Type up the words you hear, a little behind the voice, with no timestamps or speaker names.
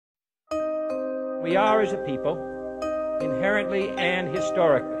We are, as a people, inherently and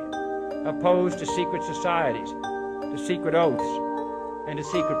historically opposed to secret societies, to secret oaths, and to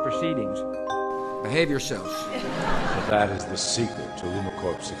secret proceedings. Behave yourselves. But that is the secret to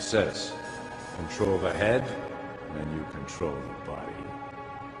LumaCorp's success. Control the head, and you control the body.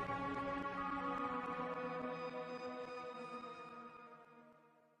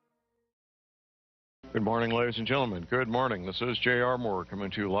 Good morning, ladies and gentlemen. Good morning. This is J.R. Moore coming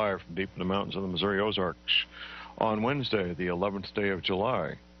to you live from deep in the mountains of the Missouri Ozarks on Wednesday, the 11th day of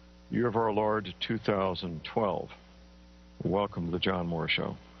July, year of our Lord 2012. Welcome to the John Moore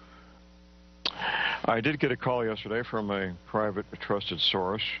Show. I did get a call yesterday from a private trusted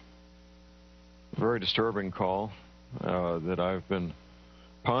source. A very disturbing call that I've been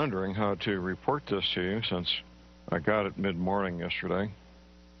pondering how to report this to you since I got it mid-morning yesterday.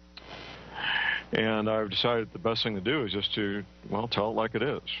 And I've decided the best thing to do is just to, well, tell it like it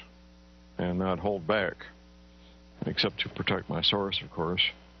is and not hold back, except to protect my source, of course.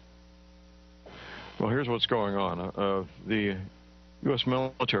 Well, here's what's going on. The U.S.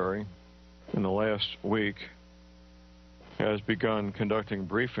 military in the last week has begun conducting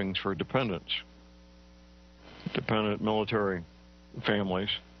briefings for dependent military families,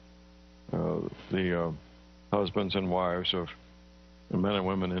 the husbands and wives of men and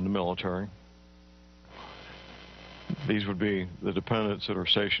women in the military. These would be the dependents that are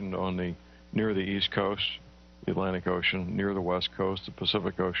stationed on near the East Coast, the Atlantic Ocean, near the West Coast, the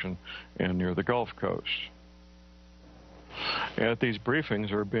Pacific Ocean, and near the Gulf Coast. At these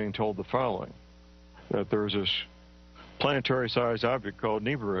briefings, they're being told the following, that there's this planetary-sized object called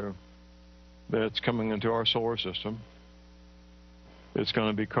Nibiru that's coming into our solar system. It's going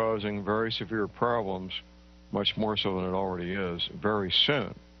to be causing very severe problems, much more so than it already is, very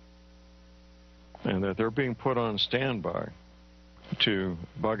soon. And that they're being put on standby to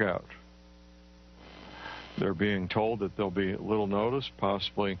bug out. They're being told that there'll be little notice,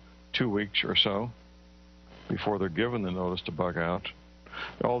 possibly 2 weeks or so, before they're given the notice to bug out.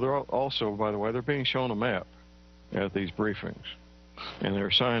 Oh, they're also, by the way, they're being shown a map at these briefings. And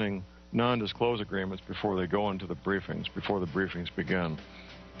they're signing non-disclose agreements before they go into the briefings, before the briefings begin,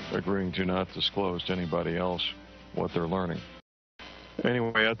 agreeing to not disclose to anybody else what they're learning.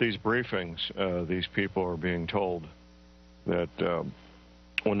 Anyway, at these briefings, these people are being told that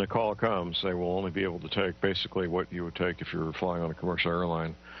when the call comes, they will only be able to take basically what you would take if you were flying on a commercial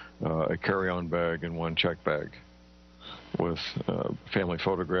airline, a carry-on bag and one check bag with family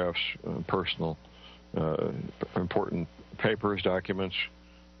photographs, personal, important papers, documents,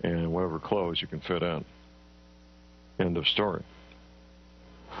 and whatever clothes you can fit in. End of story.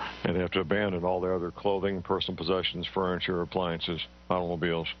 And they have to abandon all their other clothing, personal possessions, furniture, appliances,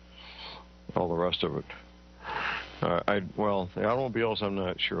 automobiles, all the rest of it. Well, the automobiles, I'm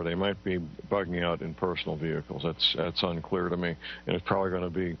not sure. They might be bugging out in personal vehicles. That's unclear to me. And it's probably going to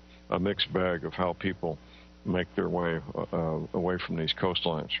be a mixed bag of how people make their way away from these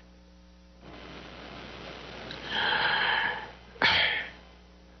coastlines.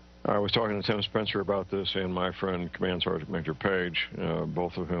 I was talking to Tim Spencer about this and my friend Command Sergeant Major Page,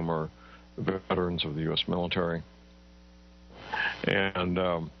 both of whom are veterans of the U.S. military. And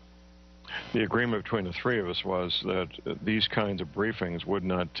the agreement between the three of us was that these kinds of briefings would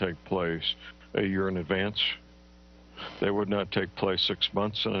not take place a year in advance. They would not take place 6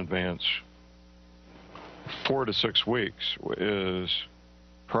 months in advance. 4 to 6 weeks is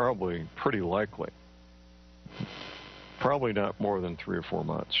probably pretty likely. Probably not more than 3 or 4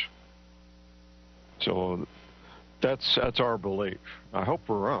 months. So that's our belief. I hope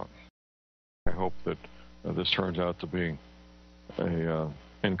we're wrong. I hope that this turns out to be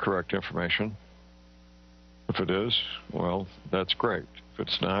incorrect information. If it is, well, that's great. If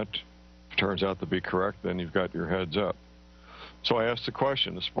it's not, if it turns out to be correct, then you've got your heads up. So I asked the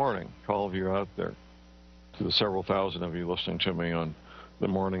question this morning to all of you out there, to the several thousand of you listening to me on the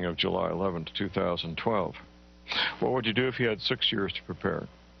morning of July 11th, 2012. What would you do if you had 6 years to prepare?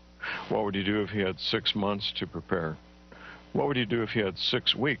 What would you do if you had 6 months to prepare? What would you do if you had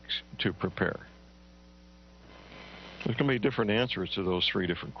 6 weeks to prepare? There's going to be different answers to those 3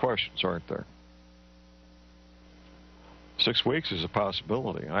 different questions, aren't there? 6 weeks is a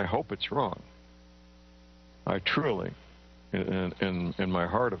possibility. I hope it's wrong. I truly, in my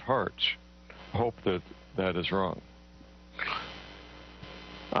heart of hearts, hope that that is wrong.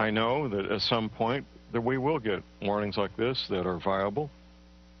 I know that at some point that we will get warnings like this that are viable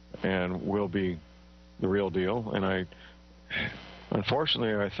and will be the real deal. And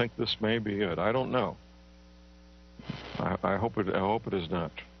unfortunately, I think this may be it. I don't know. I hope it is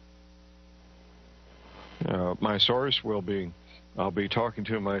not. My source will be I'll be talking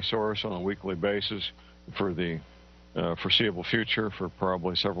to my source on a weekly basis for the foreseeable future, for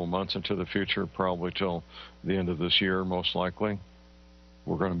probably several months into the future, probably till the end of this year, most likely.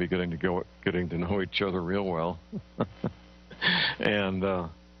 We're going to be getting to know each other real well, and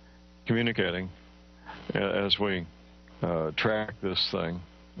communicating as we track this thing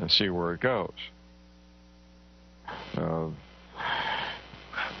and see where it goes.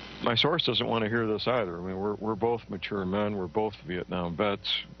 My source doesn't want to hear this either. I mean, we're both mature men. We're both Vietnam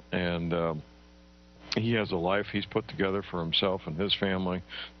vets, and he has a life he's put together for himself and his family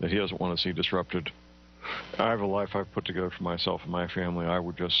that he doesn't want to see disrupted. I have a life I've put together for myself and my family I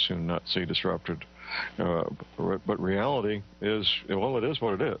would just soon not see disrupted. But reality is, well, it is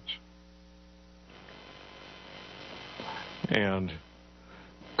what it is. And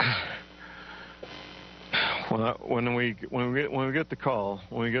when we get the call,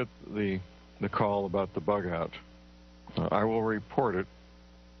 when we get the call about the bug out, I will report it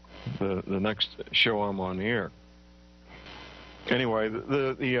the next show I'm on the air. Anyway,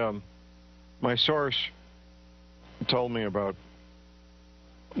 my source told me about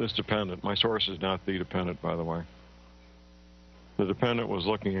this dependent. My source is not the dependent, by the way. The dependent was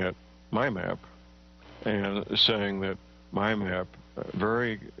looking at my map and saying that my map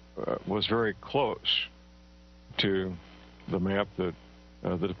was very close to the map that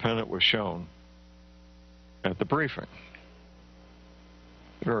the dependent was shown at the briefing.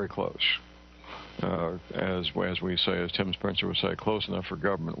 Very close. As we say, as Tim Spencer would say, close enough for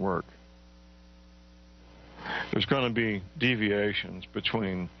government work. There's going to be deviations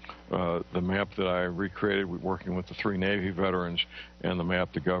between the map that I recreated working with the 3 Navy veterans and the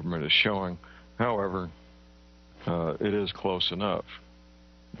map the government is showing. However, it is close enough.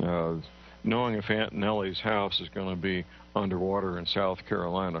 Knowing if Aunt Nellie's house is going to be underwater in South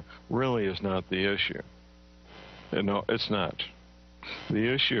Carolina really is not the issue. No, it's not.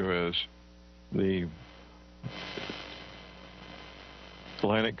 The issue is the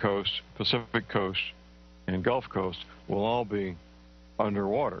Atlantic coast, Pacific coast, and Gulf Coast will all be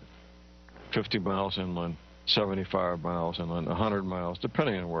underwater, 50 miles inland, 75 miles inland, 100 miles,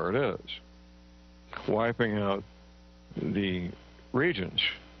 depending on where it is, wiping out the regions,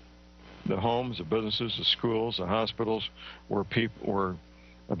 the homes, the businesses, the schools, the hospitals, where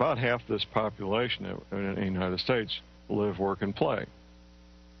about half this population in the United States live, work, and play,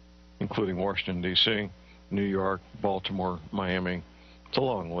 including Washington, D.C., New York, Baltimore, Miami. It's a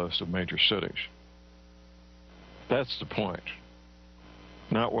long list of major cities. That's the point.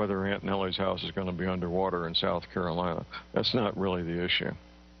 Not whether Aunt Nellie's house is going to be underwater in South Carolina. That's not really the issue.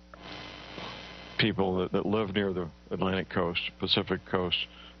 People that live near the Atlantic coast, Pacific coast,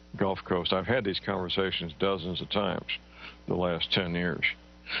 Gulf Coast, I've had these conversations dozens of times the last 10 years.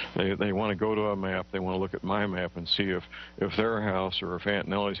 They want to go to a map, they want to look at my map and see if their house or if Aunt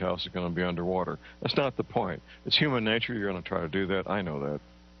Nellie's house is going to be underwater. That's not the point. It's human nature, you're going to try to do that, I know that.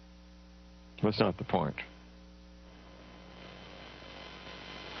 That's not the point.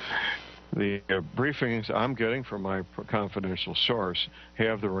 The briefings I'm getting from my confidential source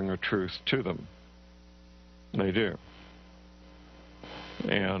have the ring of truth to them. They do.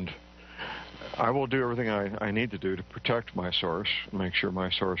 And I will do everything I need to do to protect my source, make sure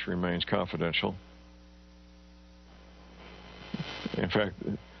my source remains confidential. In fact,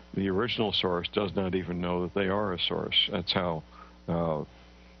 the original source does not even know that they are a source. That's how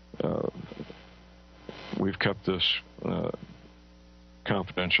we've kept this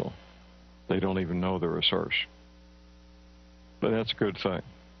confidential. They don't even know they're a source. But that's a good thing.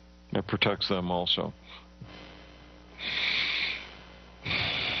 That protects them also.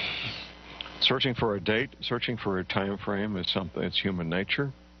 Searching for a date, searching for a time frame is something, it's human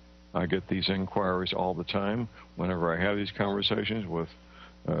nature. I get these inquiries all the time whenever I have these conversations with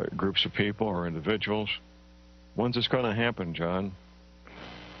groups of people or individuals. When's this going to happen, John?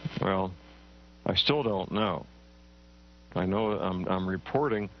 Well, I still don't know. I know I'm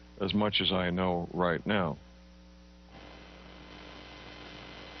reporting as much as I know right now.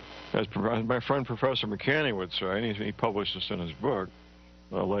 As my friend Professor McCanney would say, and he published this in his book,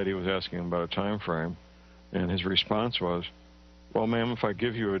 a lady was asking him about a time frame, and his response was, well, ma'am, if I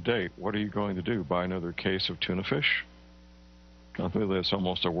give you a date, what are you going to do? Buy another case of tuna fish? I think that's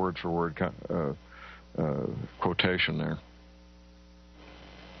almost a word-for-word quotation there.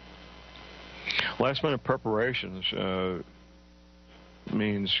 Last-minute preparations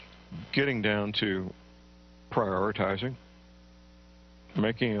means getting down to prioritizing,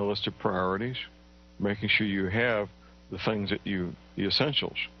 making a list of priorities, making sure you have the things that the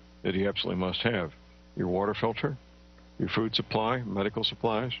essentials that you absolutely must have. Your water filter, your food supply, medical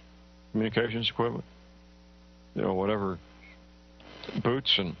supplies, communications equipment, whatever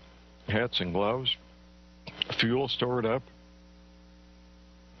boots and hats and gloves, fuel stored up,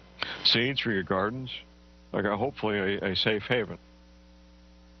 seeds for your gardens, like hopefully a safe haven.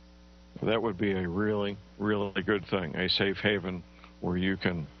 That would be a really, really good thing, a safe haven where you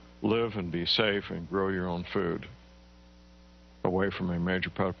can live and be safe and grow your own food away from a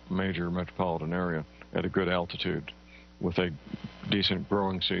major metropolitan area at a good altitude with a decent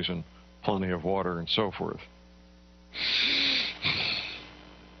growing season, plenty of water, and so forth.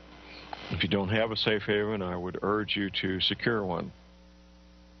 If you don't have a safe haven, I would urge you to secure one.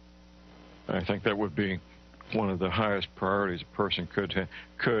 I think that would be one of the highest priorities a person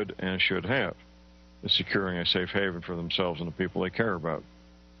could and should have, is securing a safe haven for themselves and the people they care about.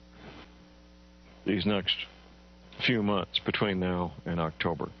 These next few months between now and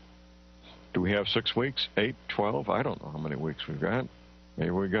October. Do we have 6 weeks, 8, 12? I don't know how many weeks we've got.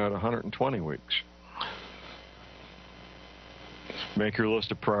 Maybe we got 120 weeks. Make your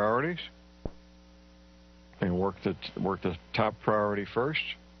list of priorities and work the top priority first,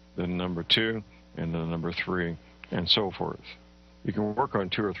 then number 2, and then number 3, and so forth. You can work on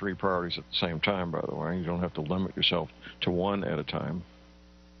 2 or 3 priorities at the same time, by the way. You don't have to limit yourself to one at a time.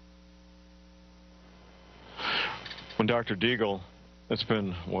 When Dr. Deagle, it's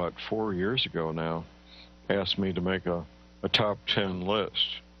been, 4 years ago now, asked me to make a top 10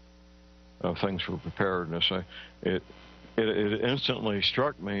 list of things for preparedness, it instantly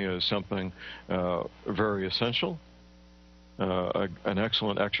struck me as something very essential, an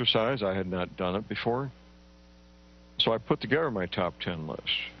excellent exercise. I had not done it before. So I put together my top 10 list.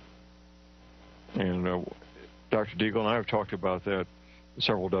 And Dr. Deagle and I have talked about that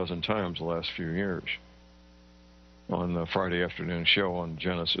several dozen times the last few years on the Friday afternoon show on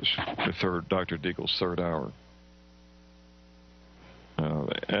Genesis, Dr. Deagle's third hour.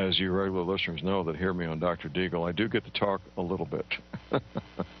 As you regular listeners know that hear me on Dr. Deagle, I do get to talk a little bit.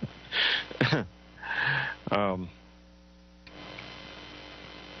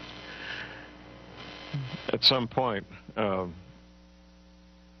 At some point,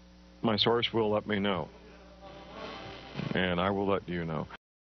 my source will let me know, and I will let you know.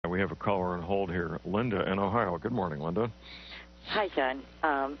 We have a caller on hold here, Linda in Ohio. Good morning, Linda. Hi, John.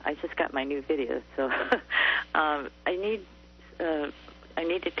 I just got my new video, so I needed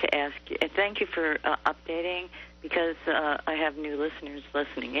to ask you. Thank you for updating, because I have new listeners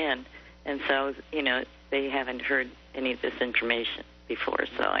listening in, and so they haven't heard any of this information before.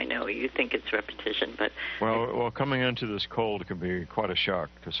 So I know you think it's repetition, but well, coming into this cold can be quite a shock,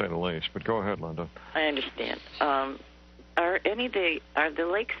 to say the least. But go ahead, Linda. I understand. Are the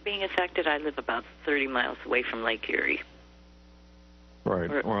lakes being affected? I live about 30 miles away from Lake Erie.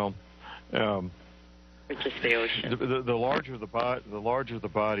 Right. Or just the ocean. The larger the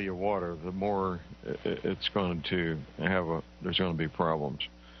body of water, the more it's going to have there's going to be problems.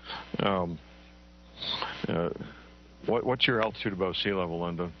 What's your altitude above sea level,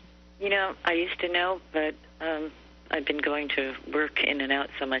 Linda? I used to know, but I've been going to work in and out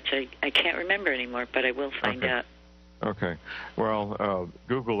so much I can't remember anymore, but I will find out. Okay. Well,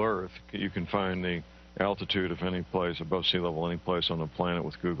 Google Earth, you can find the altitude of any place above sea level, any place on the planet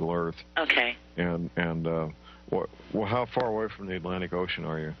with Google Earth. Okay. And how far away from the Atlantic Ocean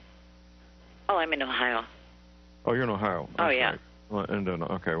are you? Oh, I'm in Ohio. Oh, you're in Ohio. Oh, yeah. Right.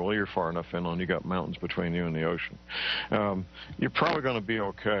 Okay, well, you're far enough inland. You got mountains between you and the ocean. You're probably going to be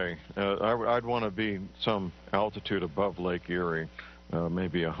okay. I'd want to be some altitude above Lake Erie,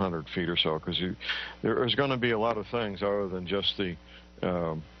 maybe 100 feet or so, because there's going to be a lot of things other than just the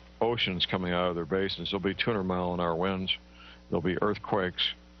oceans coming out of their basins. There'll be 200-mile-an-hour winds. There'll be earthquakes.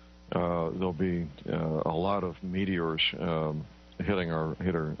 There'll be a lot of meteors hitting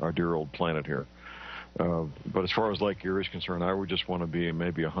our dear old planet here. But as far as Lake Erie is concerned, I would just want to be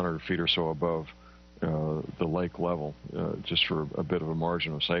maybe 100 feet or so above the lake level, just for a bit of a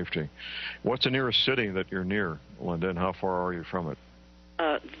margin of safety. What's the nearest city that you're near, Linda, and how far are you from it?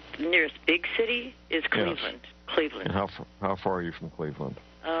 The nearest big city is Cleveland. Yes. Cleveland. And how far are you from Cleveland?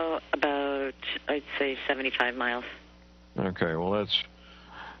 About, I'd say, 75 miles. Okay, well,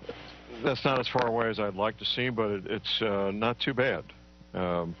 that's not as far away as I'd like to see, but it's not too bad.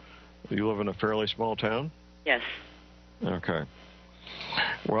 You live in a fairly small town? Yes. Okay.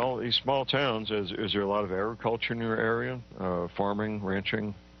 Well, these small towns, is there a lot of agriculture in your area? Farming,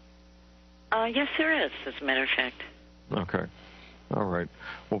 ranching? Yes, there is, as a matter of fact. Okay. All right.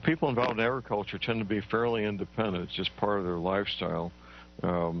 Well, people involved in agriculture tend to be fairly independent. It's just part of their lifestyle.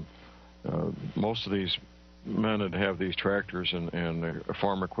 Most of these men that have these tractors and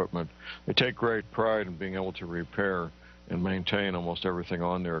farm equipment, they take great pride in being able to repair and maintain almost everything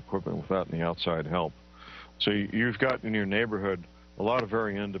on their equipment without any outside help. So you've got in your neighborhood a lot of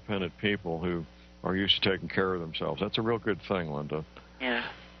very independent people who are used to taking care of themselves. That's a real good thing, Linda. Yeah.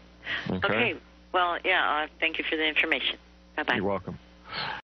 Okay. Well, yeah, thank you for the information. Bye-bye. You're welcome.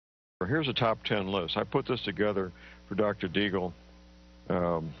 Here's a top 10 list. I put this together for Dr. Deagle.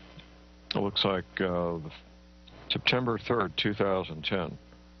 It looks like September 3rd, 2010.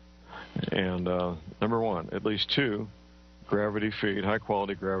 And number one, at least 2 gravity feed,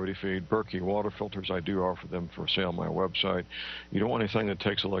 high-quality gravity feed, Berkey water filters. I do offer them for sale on my website. You don't want anything that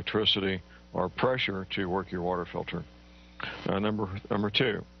takes electricity or pressure to work your water filter. Number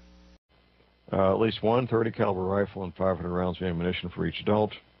 2, at least 1 30-caliber rifle and 500 rounds of ammunition for each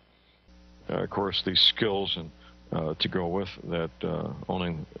adult. Of course, these skills and to go with that,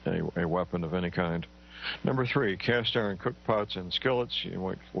 owning a weapon of any kind. Number 3, cast iron cook pots and skillets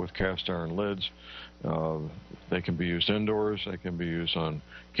with cast iron lids. They can be used indoors. They can be used on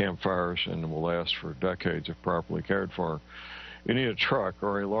campfires and will last for decades if properly cared for. You need a truck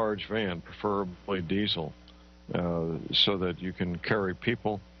or a large van, preferably diesel, so that you can carry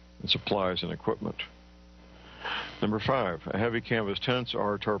people and supplies and equipment. Number 5, heavy canvas tents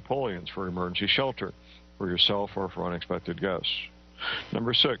or tarpaulins for emergency shelter for yourself or for unexpected guests.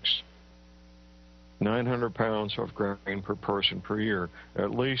 Number 6, 900 pounds of grain per person per year,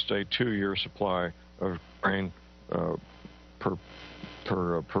 at least a 2-year supply of grain per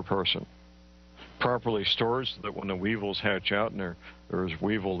person. Properly stored so that when the weevils hatch out, and there's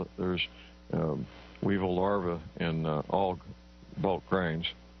weevil larvae in all bulk grains,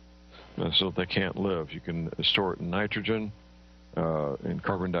 so that they can't live. You can store it in nitrogen, in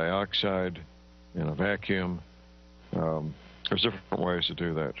carbon dioxide, in a vacuum. There's different ways to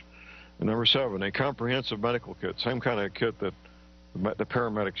do that. And number 7, a comprehensive medical kit, same kind of kit that the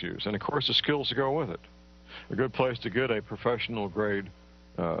paramedics use. And of course, the skills to go with it. A good place to get a professional grade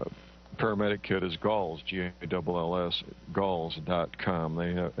paramedic kit is Galls, Galls, Galls.com.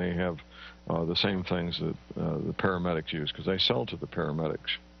 They have the same things that the paramedics use because they sell to the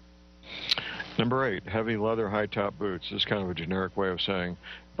paramedics. Number 8, heavy leather high-top boots. This is kind of a generic way of saying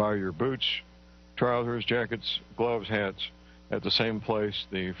buy your boots, trousers, jackets, gloves, hats at the same place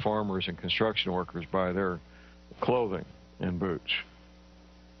the farmers and construction workers buy their clothing and boots.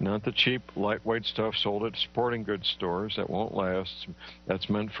 Not the cheap, lightweight stuff sold at sporting goods stores that won't last. That's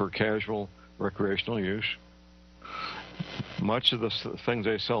meant for casual, recreational use. Much of the things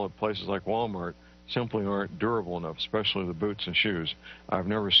they sell at places like Walmart simply aren't durable enough, especially the boots and shoes. I've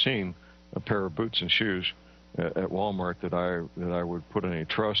never seen a pair of boots and shoes at Walmart that I would put any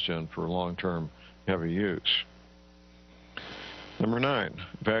trust in for long-term heavy use. Number 9,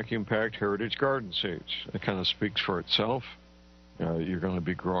 vacuum-packed heritage garden seeds. It kind of speaks for itself. You're going to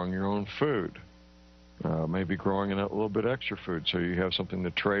be growing your own food, maybe growing in a little bit extra food so you have something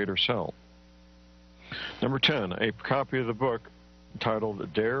to trade or sell. Number 10, a copy of the book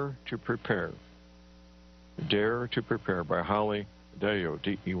entitled Dare to Prepare. Dare to Prepare by Holly Deyo,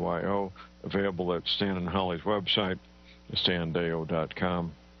 D-E-Y-O, available at Stan and Holly's website,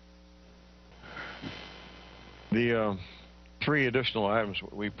 standeyo.com. The 3 additional items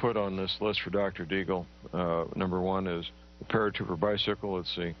we put on this list for Dr. Deagle. Number 1 is the Paratrooper bicycle.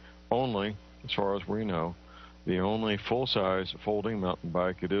 It's the only, as far as we know, the only full-size folding mountain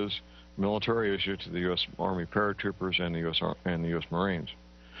bike. It is military issue to the U.S. Army paratroopers and the U.S. Marines.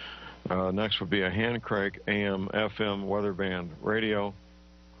 Next would be a hand crank AM/FM weather band radio.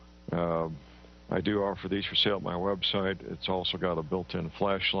 I do offer these for sale at my website. It's also got a built-in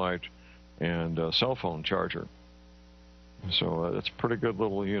flashlight and a cell phone charger. So it's a pretty good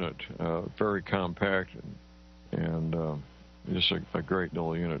little unit, very compact and just a great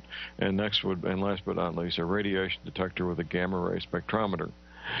little unit. And next would, and last but not least, a radiation detector with a gamma ray spectrometer.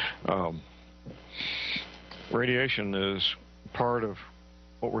 Radiation is part of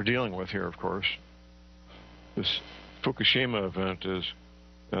what we're dealing with here, of course. This Fukushima event is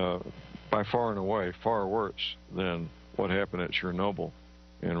by far and away far worse than what happened at Chernobyl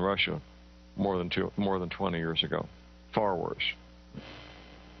in Russia more than 20 years ago. Far worse.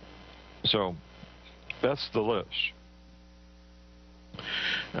 So that's the list.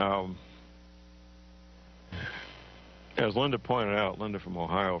 As Linda pointed out, Linda from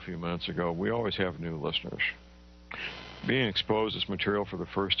Ohio a few minutes ago, we always have new listeners. Being exposed to this material for the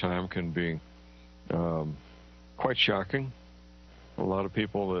first time can be quite shocking. A lot of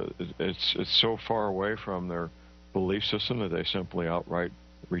people, it's so far away from their belief system that they simply outright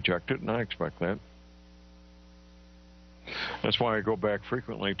reject it, and I expect that. That's why I go back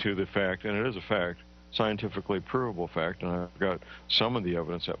frequently to the fact, and it is a fact, scientifically provable fact, and I've got some of the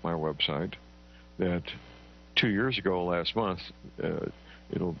evidence at my website, that 2 years ago last month, it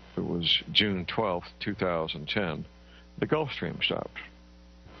was June 12th, 2010, the Gulf Stream stopped.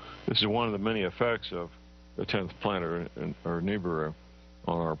 This is one of the many effects of the 10th planet, or Nibiru,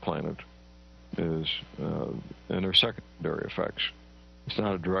 on our planet, and they're secondary effects. It's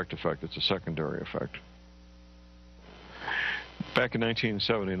not a direct effect, it's a secondary effect. Back in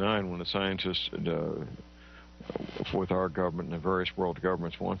 1979, when the scientists, with our government and the various world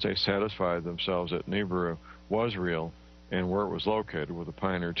governments, once they satisfied themselves that Nibiru was real and where it was located with the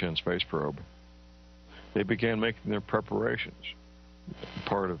Pioneer 10 space probe, they began making their preparations,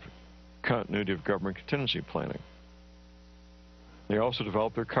 part of continuity of government contingency planning. They also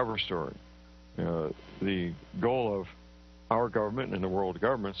developed their cover story. The goal of our government and the world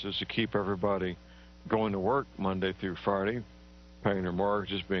governments is to keep everybody going to work Monday through Friday, paying their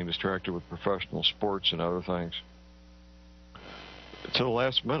mortgages, being distracted with professional sports and other things, to the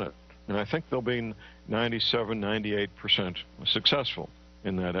last minute. And I think they'll be 97, 98% successful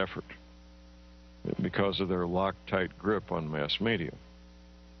in that effort because of their Loctite grip on mass media.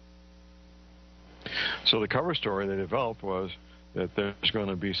 So the cover story they developed was that there's going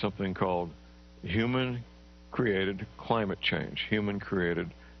to be something called human-created climate change, human-created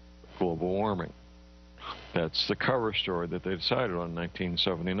global warming. That's the cover story that they decided on in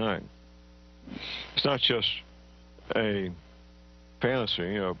 1979. It's not just a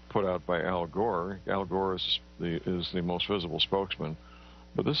fantasy put out by Al Gore. Al Gore is the most visible spokesman,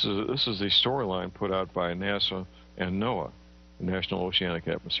 but this is the storyline put out by NASA and NOAA, the National Oceanic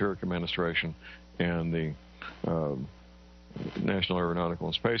Atmospheric Administration, and the National Aeronautical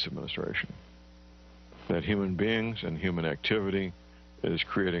and Space Administration, that human beings and human activity is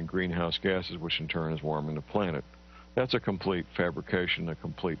creating greenhouse gases, which in turn is warming the planet. That's a complete fabrication, a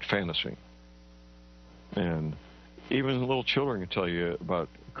complete fantasy. And even little children can tell you about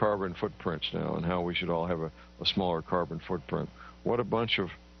carbon footprints now and how we should all have a smaller carbon footprint. What a bunch of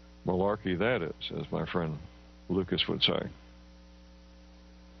malarkey that is, as my friend Lucas would say.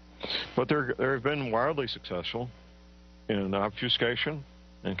 But they've been wildly successful in obfuscation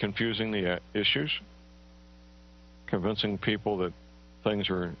and confusing the issues, convincing people that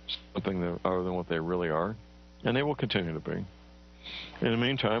things are something other than what they really are, and they will continue to be. In the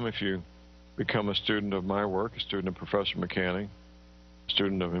meantime, if you become a student of my work, a student of Professor McCanny, a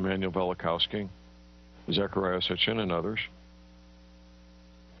student of Immanuel Velikovsky, Zechariah Sitchin, and others,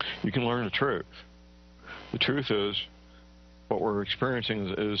 you can learn the truth. The truth is, what we're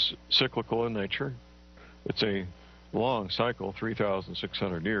experiencing is cyclical in nature. It's a long cycle,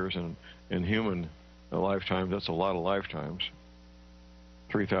 3,600 years, and in human lifetimes, that's a lot of lifetimes.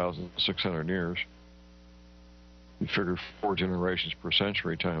 3,600 years. You figure 4 generations per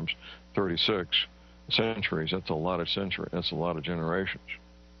century times 36 centuries. That's a lot of centuries. That's a lot of generations.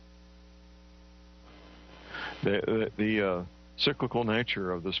 The cyclical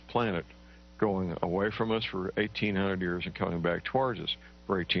nature of this planet, going away from us for 1,800 years and coming back towards us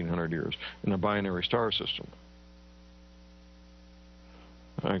for 1,800 years in a binary star system.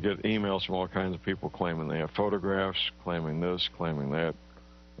 I get emails from all kinds of people claiming they have photographs, claiming this, claiming that.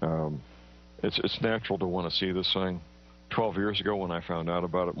 It's natural to want to see this thing. 12 years ago, when I found out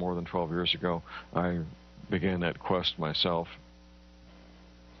about it, more than 12 years ago, I began that quest myself.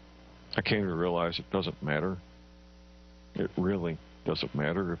 I came to realize it doesn't matter. It really doesn't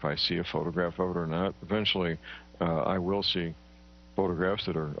matter if I see a photograph of it or not. Eventually, I will see photographs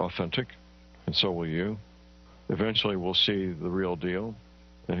that are authentic, and so will you. Eventually, we'll see the real deal,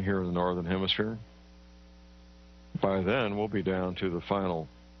 and here in the Northern Hemisphere. By then, we'll be down to the final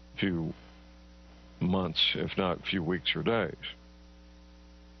few months, if not a few weeks or days,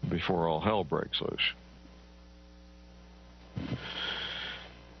 before all hell breaks loose.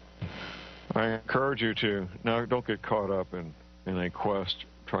 I encourage you to, now don't get caught up in a quest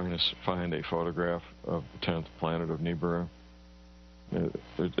trying to find a photograph of the 10th planet of Nibiru.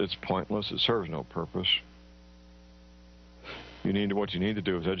 It's pointless. It serves no purpose. What you need to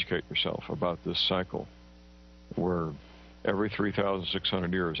do is educate yourself about this cycle, where every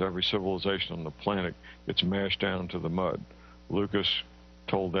 3,600 years, every civilization on the planet gets mashed down to the mud. Lucas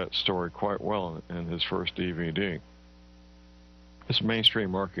told that story quite well in his first DVD. It's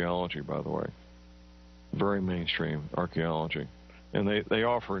mainstream archaeology, by the way. Very mainstream archaeology. And they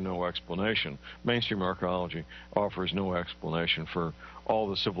offer no explanation. Mainstream archaeology offers no explanation for all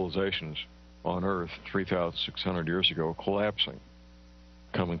the civilizations on Earth 3,600 years ago collapsing,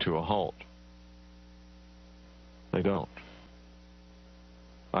 coming to a halt. They don't.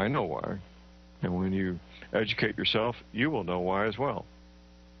 I know why. And when you educate yourself, you will know why as well.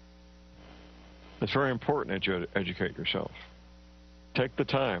 It's very important that you educate yourself. Take the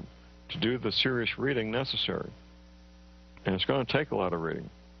time to do the serious reading necessary. And it's going to take a lot of reading.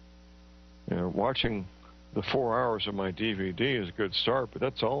 Watching The 4 hours of my DVD is a good start, but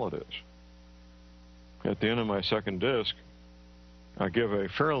that's all it is. At the end of my second disc, I give a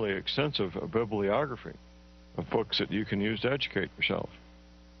fairly extensive bibliography of books that you can use to educate yourself.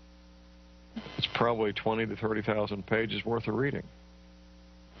 It's probably 20 to 30,000 pages worth of reading.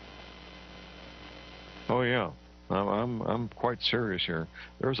 Oh yeah, I'm quite serious here.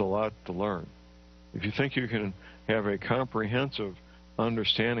 There's a lot to learn. If you think you can have a comprehensive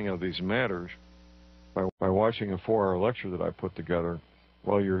understanding of these matters by watching a 4-hour lecture that I put together,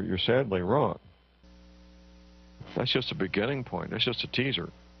 well, you're sadly wrong. That's just a beginning point. That's just a teaser.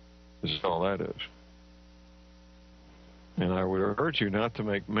 This is all that is. And I would urge you not to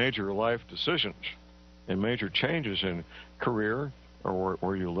make major life decisions and major changes in career or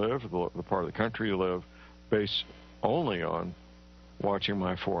where you live, the part of the country you live, based only on watching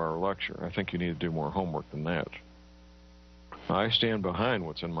my 4-hour lecture. I think you need to do more homework than that. I stand behind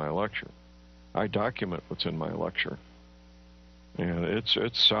what's in my lecture. I document what's in my lecture. And it's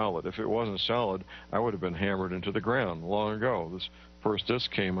solid. If it wasn't solid, I would have been hammered into the ground long ago. This first disc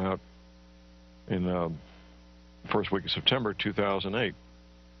came out in the first week of September 2008.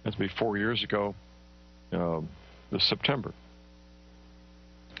 That's be 4 years ago this September.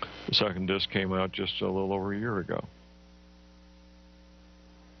 The second disc came out just a little over a year ago.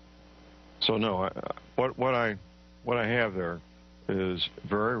 So no, what I have there is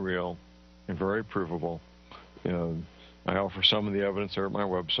very real and very provable. I offer some of the evidence there at my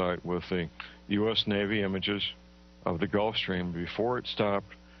website with the U.S. Navy images of the Gulf Stream before it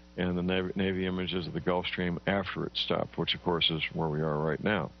stopped and the Navy images of the Gulf Stream after it stopped, which of course is where we are right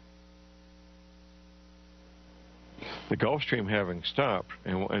now. The Gulf Stream having stopped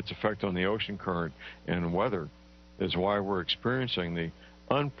and its effect on the ocean current and weather is why we're experiencing the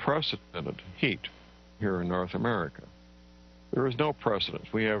unprecedented heat here in North America. There is no precedent.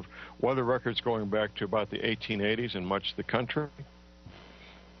 We have weather records going back to about the 1880s in much of the country.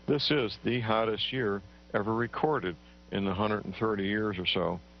 This is the hottest year ever recorded in the 130 years or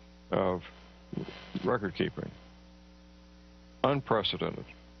so of record keeping. Unprecedented.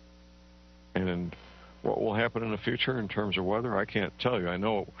 And what will happen in the future in terms of weather, I can't tell you.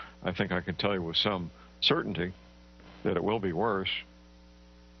 I think I can tell you with some certainty that it will be worse.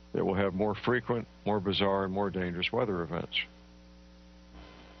 It will have more frequent, more bizarre, and more dangerous weather events.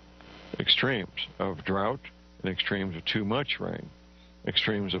 Extremes of drought and extremes of too much rain.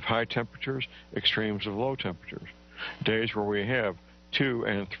 Extremes of high temperatures, extremes of low temperatures. Days where we have 200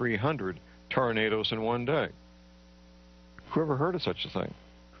 and 300 tornadoes in one day. Who ever heard of such a thing?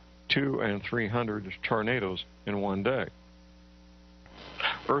 200 and 300 tornadoes in one day.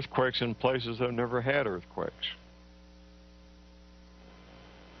 Earthquakes in places that have never had earthquakes.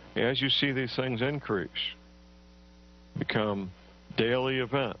 As you see these things increase, become daily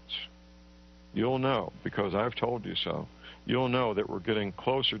events, you'll know, because I've told you so, you'll know that we're getting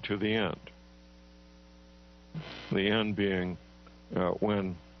closer to the end. The end being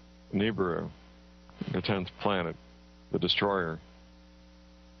when Nibiru, the 10th planet, the destroyer,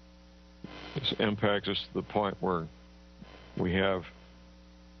 impacts us to the point where we have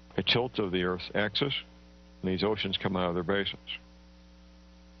a tilt of the Earth's axis, and these oceans come out of their basins.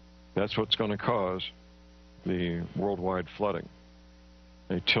 That's what's going to cause the worldwide flooding.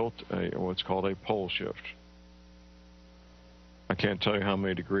 A tilt, what's called a pole shift. I can't tell you how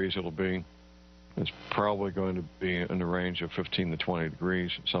many degrees it'll be. It's probably going to be in the range of 15 to 20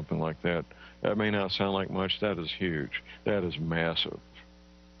 degrees, something like that. That may not sound like much. That is huge. That is massive.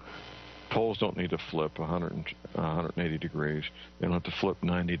 Poles don't need to flip 180 degrees. They don't have to flip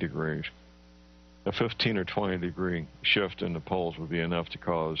 90 degrees. A 15 or 20 degree shift in the poles would be enough to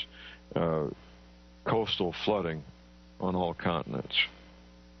cause coastal flooding on all continents.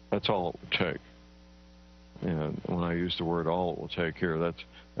 That's all it would take. And when I use the word all it will take here,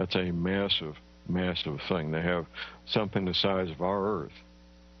 that's a massive, massive thing. They have something the size of our Earth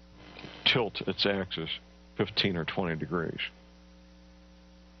tilt its axis 15 or 20 degrees.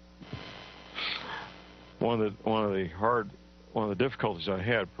 One of the difficulties I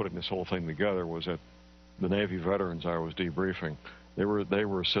had putting this whole thing together was that the Navy veterans I was debriefing, they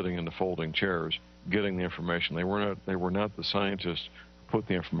were sitting in the folding chairs getting the information. They were not the scientists who put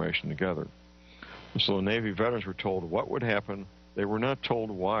the information together. So the Navy veterans were told what would happen. They were not told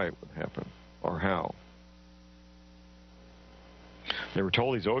why it would happen or how. They were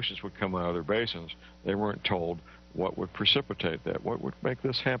told these oceans would come out of their basins. They weren't told what would precipitate that, what would make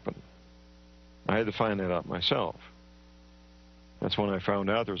this happen. I had to find that out myself. That's when I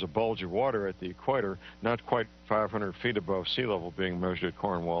found out there was a bulge of water at the equator, not quite 500 feet above sea level, being measured at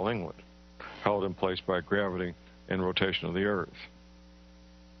Cornwall, England, held in place by gravity and rotation of the Earth.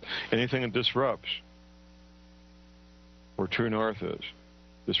 Anything that disrupts where true north is,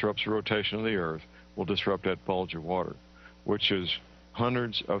 disrupts the rotation of the Earth, will disrupt that bulge of water, which is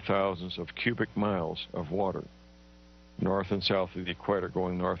hundreds of thousands of cubic miles of water, north and south of the equator,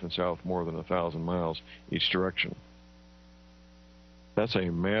 going north and south more than 1,000 miles each direction. That's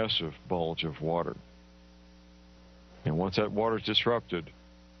a massive bulge of water. And once that water is disrupted,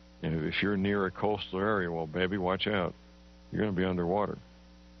 and if you're near a coastal area, well, baby, watch out. You're going to be underwater.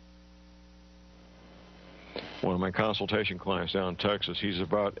 One of my consultation clients down in Texas, he's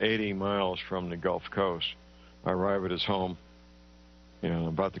about 80 miles from the Gulf Coast. I arrive at his home, and I'm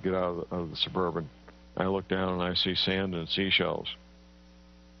about to get out of the Suburban. I look down and I see sand and seashells.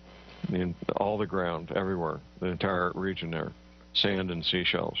 All the ground, everywhere, the entire region there, sand and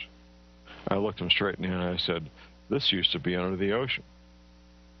seashells. I looked him straight in the eye and I said, this used to be under the ocean.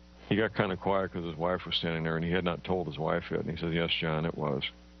 He got kind of quiet because his wife was standing there, and he had not told his wife yet. And he said, yes, John, it was.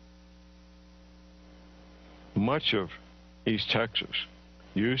 Much of East Texas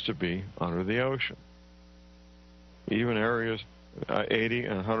used to be under the ocean. Even areas 80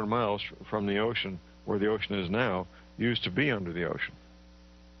 and 100 miles from the ocean, where the ocean is now, used to be under the ocean.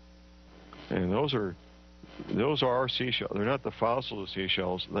 And those are seashells. They're not the fossils of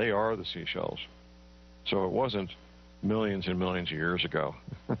seashells. They are the seashells. So it wasn't millions and millions of years ago.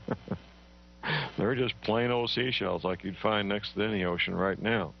 They're just plain old seashells like you'd find next to any ocean right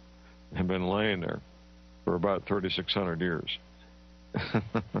now. Have been laying there for about 3,600 years.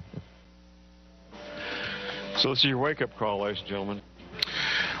 So this is your wake-up call, ladies and gentlemen.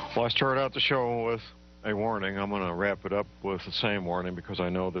 Well, I started out the show with a warning. I'm going to wrap it up with the same warning because I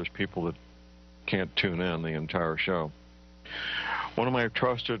know there's people that can't tune in the entire show. One of my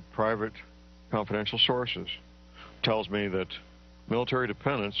trusted, private, confidential sources tells me that military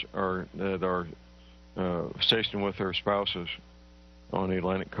dependents that are stationed with their spouses on the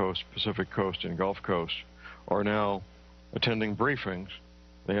Atlantic coast, Pacific coast, and Gulf coast are now attending briefings.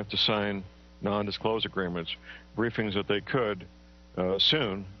 They have to sign non-disclosure agreements, briefings that they could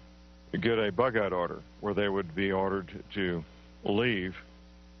soon get a bug-out order where they would be ordered to leave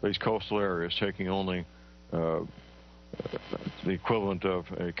these coastal areas, taking only the equivalent of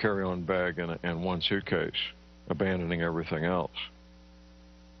a carry-on bag and one suitcase, abandoning everything else.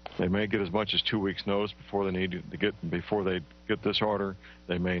 They may get as much as 2 weeks' notice before they get this order.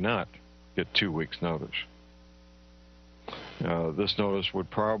 They may not get 2 weeks' notice. This notice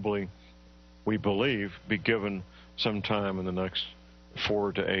would probably, we believe, be given sometime in the next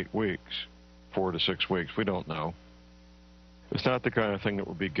 4 to 8 weeks, 4 to 6 weeks. We don't know. It's not the kind of thing that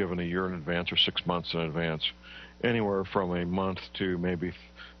would be given a year in advance or 6 months in advance, anywhere from a month to maybe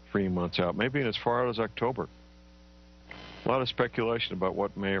 3 months out, maybe as far out as October. A lot of speculation about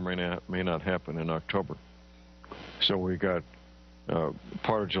what may or may not happen in October. So we got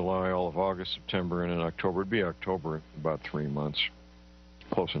part of July, all of August, September, and in October. It'd be October in about 3 months.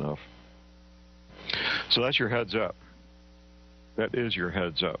 Close enough. So that's your heads up. That is your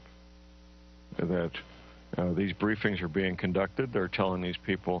heads up. That these briefings are being conducted. They're telling these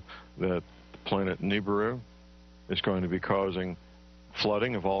people that the planet Nibiru is going to be causing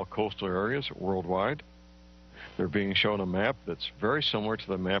flooding of all coastal areas worldwide. They're being shown a map that's very similar to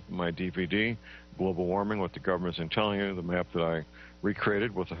the map in my DVD, Global Warming, What the Government Isn't Telling You, the map that I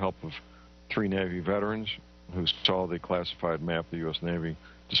recreated with the help of 3 Navy veterans who saw the classified map the U.S. Navy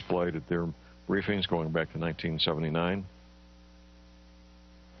displayed at their briefings going back to 1979.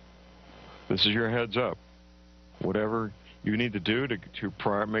 This is your heads up. Whatever you need to do to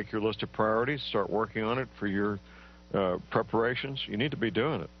make your list of priorities, start working on it for your preparations, you need to be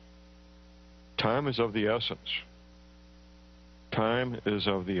doing it. Time is of the essence. Time is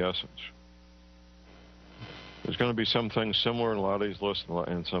of the essence. There's going to be some things similar in a lot of these lists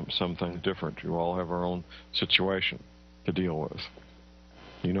and some things different. You all have our own situation to deal with.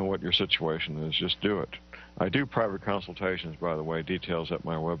 You know what your situation is. Just do it. I do private consultations, by the way, details at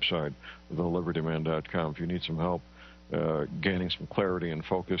my website, thelibertyman.com. If you need some help gaining some clarity and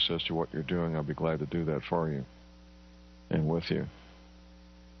focus as to what you're doing, I'll be glad to do that for you and with you.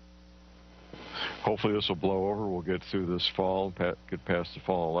 Hopefully this will blow over. We'll get through this fall, get past the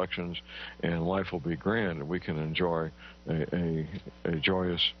fall elections, and life will be grand, and we can enjoy a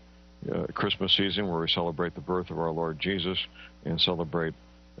joyous Christmas season where we celebrate the birth of our Lord Jesus and celebrate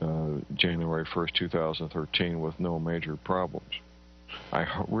January 1st, 2013 with no major problems. I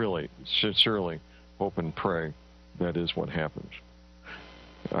really, sincerely hope and pray that is what happens.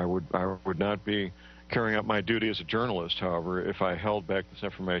 I would not be carrying out my duty as a journalist, however, if I held back this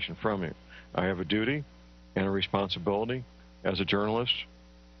information from you. I have a duty and a responsibility as a journalist,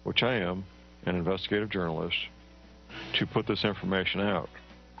 which I am, an investigative journalist, to put this information out.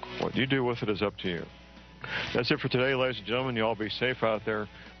 What you do with it is up to you. That's it for today, ladies and gentlemen. You all be safe out there.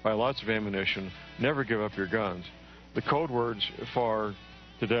 Buy lots of ammunition. Never give up your guns. The code words for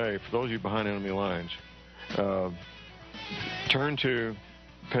today, for those of you behind enemy lines, turn to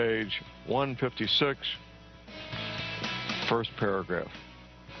page 156, first paragraph.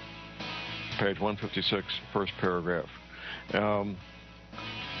 Page 156, first paragraph.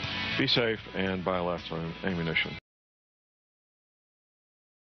 Be safe and buy lots of ammunition.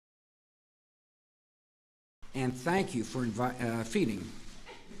 And thank you for feeding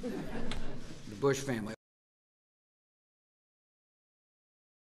the Bush family.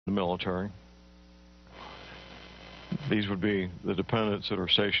 The military. These would be the dependents that are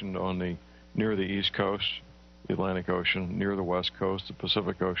stationed on near the East Coast, the Atlantic Ocean, near the West Coast, the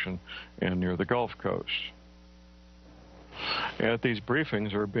Pacific Ocean, and near the Gulf Coast. At these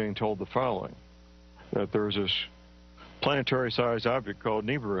briefings, they're being told the following: that there's this planetary-sized object called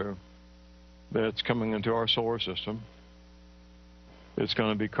Nibiru that's coming into our solar system. It's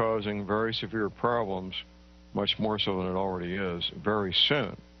going to be causing very severe problems, much more so than it already is, very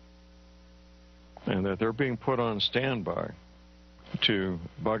soon. And that they're being put on standby to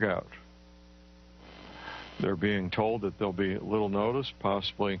bug out. They're being told that there'll be little notice,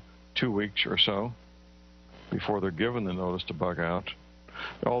 possibly 2 weeks or so, before they're given the notice to bug out.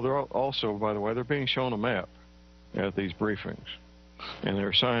 Oh, they're also, by the way, they're being shown a map at these briefings. And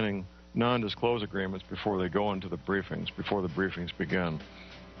they're signing non-disclose agreements before they go into the briefings, before the briefings begin,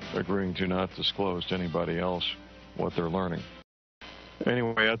 agreeing to not disclose to anybody else what they're learning.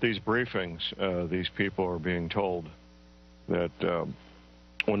 Anyway, at these briefings, these people are being told that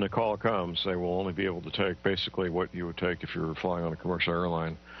when the call comes, they will only be able to take basically what you would take if you were flying on a commercial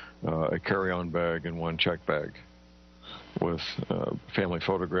airline, a carry-on bag and one check bag with family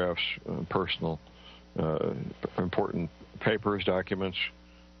photographs, personal important papers, documents,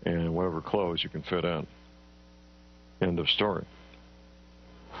 and whatever clothes you can fit in. End of story.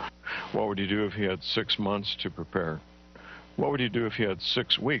 What would you do if you had 6 months to prepare? What would you do if you had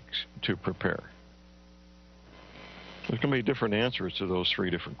 6 weeks to prepare? There's going to be different answers to those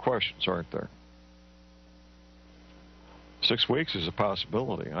 3 different questions, aren't there? 6 weeks is a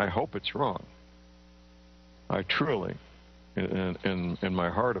possibility. I hope it's wrong. I truly, in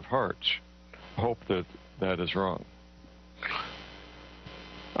my heart of hearts, hope that that is wrong.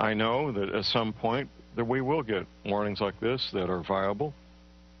 I know that at some point that we will get warnings like this that are viable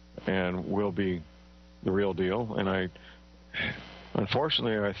and will be the real deal. And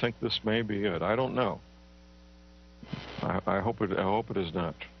unfortunately, I think this may be it. I don't know. I hope it is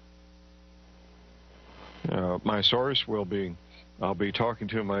not. My source will be, I'll be talking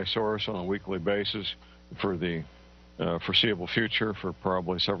to my source on a weekly basis for the foreseeable future, for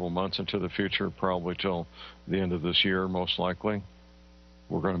probably several months into the future, probably till the end of this year, most likely.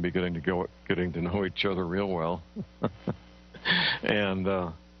 We're going to be getting to know each other real well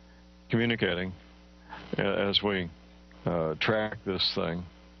and communicating as we track this thing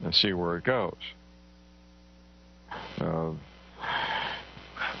and see where it goes.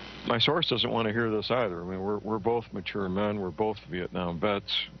 My source doesn't want to hear this either. I mean, we're both mature men. We're both Vietnam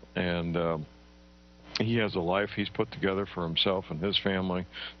vets, and he has a life he's put together for himself and his family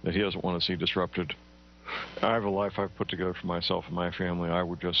that he doesn't want to see disrupted. I have a life I've put together for myself and my family I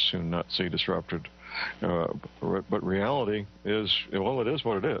would just soon not see disrupted. But reality is, well, it is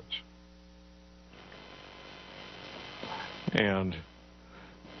what it is. And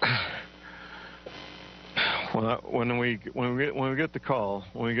when we get the call,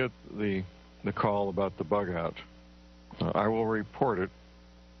 when we get the call about the bug out, I will report it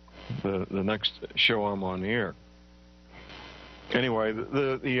the next show I'm on the air. Anyway,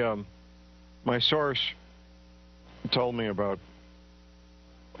 my source told me about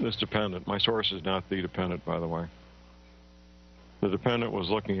this dependent. My source is not the dependent, by the way. The dependent was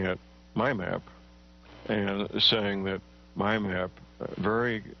looking at my map and saying that my map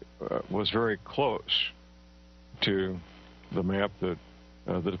was very close to the map that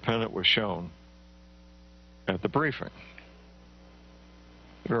the dependent was shown at the briefing.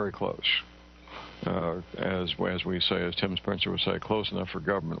 Very close. As we say, as Tim Spencer would say, close enough for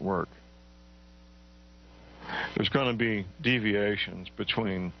government work. There's going to be deviations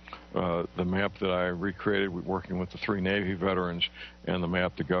between the map that I recreated working with the 3 Navy veterans and the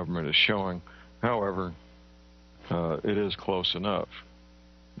map the government is showing. However, it is close enough.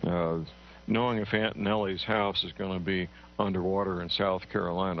 Knowing if Aunt Nellie's house is going to be underwater in South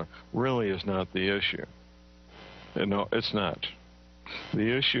Carolina really is not the issue. No, it's not.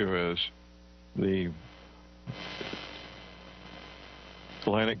 The issue is the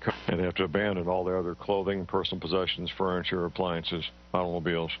Atlantic Coast, and they have to abandon all their other clothing, personal possessions, furniture, appliances,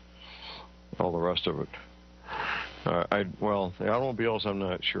 automobiles, all the rest of it. Well, the automobiles, I'm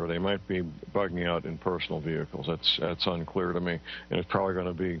not sure. They might be bugging out in personal vehicles. That's unclear to me, and it's probably going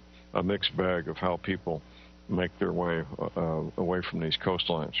to be a mixed bag of how people make their way away from these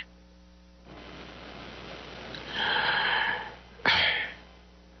coastlines.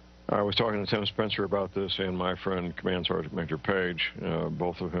 I was talking to Tim Spencer about this and my friend Command Sergeant Major Page,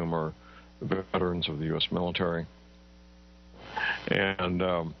 both of whom are veterans of the U.S. military. And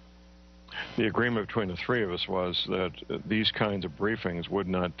the agreement between the three of us was that these kinds of briefings would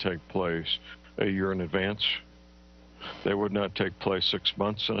not take place a year in advance. They would not take place 6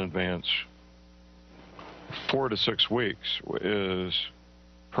 months in advance. 4 to 6 weeks is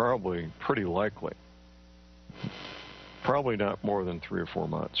probably pretty likely. Probably not more than 3 or 4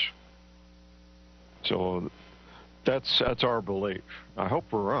 months. So that's our belief. I hope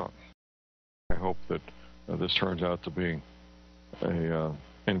we're wrong. I hope that this turns out to be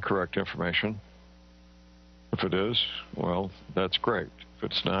incorrect information. If it is, well, that's great. If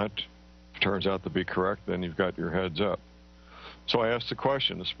it's not, if it turns out to be correct, then you've got your heads up. So I asked the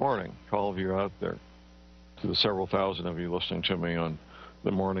question this morning to all of you out there, to the several thousand of you listening to me on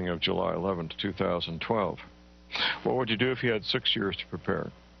the morning of July 11th, 2012. What would you do if you had 6 years to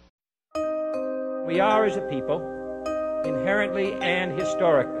prepare? We are, as a people, inherently and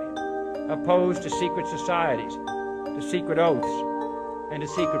historically opposed to secret societies, to secret oaths, and to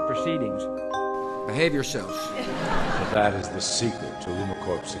secret proceedings. Behave yourselves. But that is the secret to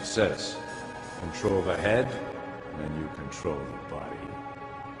LumaCorp's success. Control the head, and you control the body.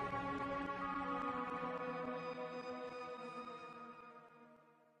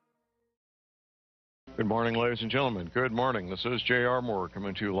 Good morning, ladies and gentlemen. Good morning. This is J.R. Moore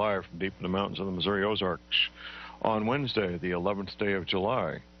coming to you live from deep in the mountains of the Missouri Ozarks on Wednesday, the 11th day of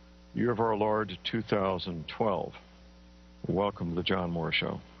July, year of our Lord 2012. Welcome to the John Moore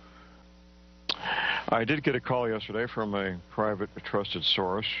Show. I did get a call yesterday from a private, trusted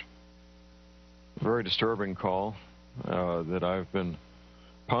source. A very disturbing call that I've been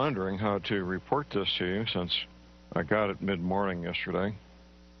pondering how to report this to you since I got it mid-morning yesterday.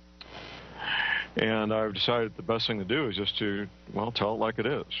 And I've decided the best thing to do is just to, well, tell it like it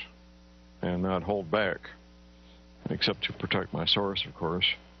is and not hold back, except to protect my source, of course.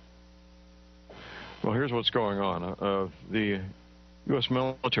 Well, here's what's going on. The U.S.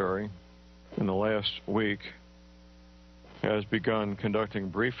 military in the last week has begun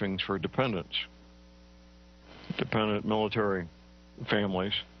conducting briefings for dependent military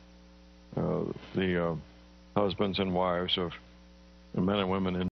families, the husbands and wives of men and women in